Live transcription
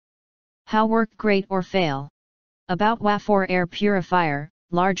How work great or fail. About WAFORE Air Purifier,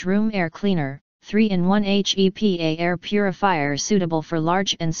 Large Room Air Cleaner, 3-in-1 HEPA air purifier suitable for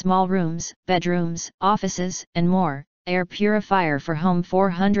large and small rooms, bedrooms, offices, and more. Air purifier for home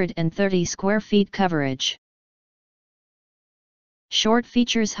 430 square feet coverage. Short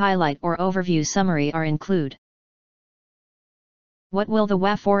features highlight or overview summary are include. What will the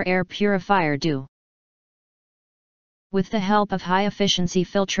WAFORE Air Purifier do? With the help of high-efficiency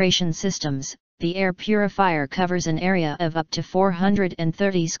filtration systems, the air purifier covers an area of up to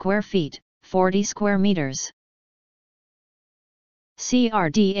 430 square feet, 40 square meters.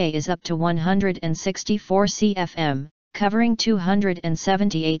 CRDA is up to 164 cfm, covering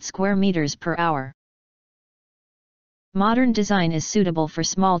 278 square meters per hour. Modern design is suitable for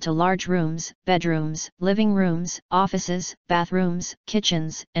small to large rooms, bedrooms, living rooms, offices, bathrooms,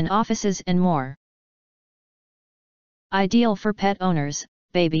 kitchens, and offices and more. Ideal for pet owners,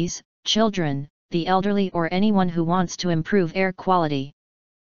 babies, children, the elderly or anyone who wants to improve air quality.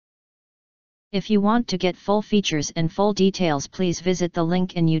 If you want to get full features and full details, please visit the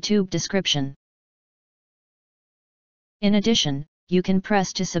link in YouTube description. In addition, you can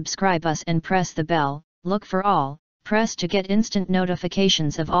press to subscribe us and press the bell, look for all, press to get instant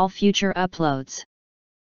notifications of all future uploads.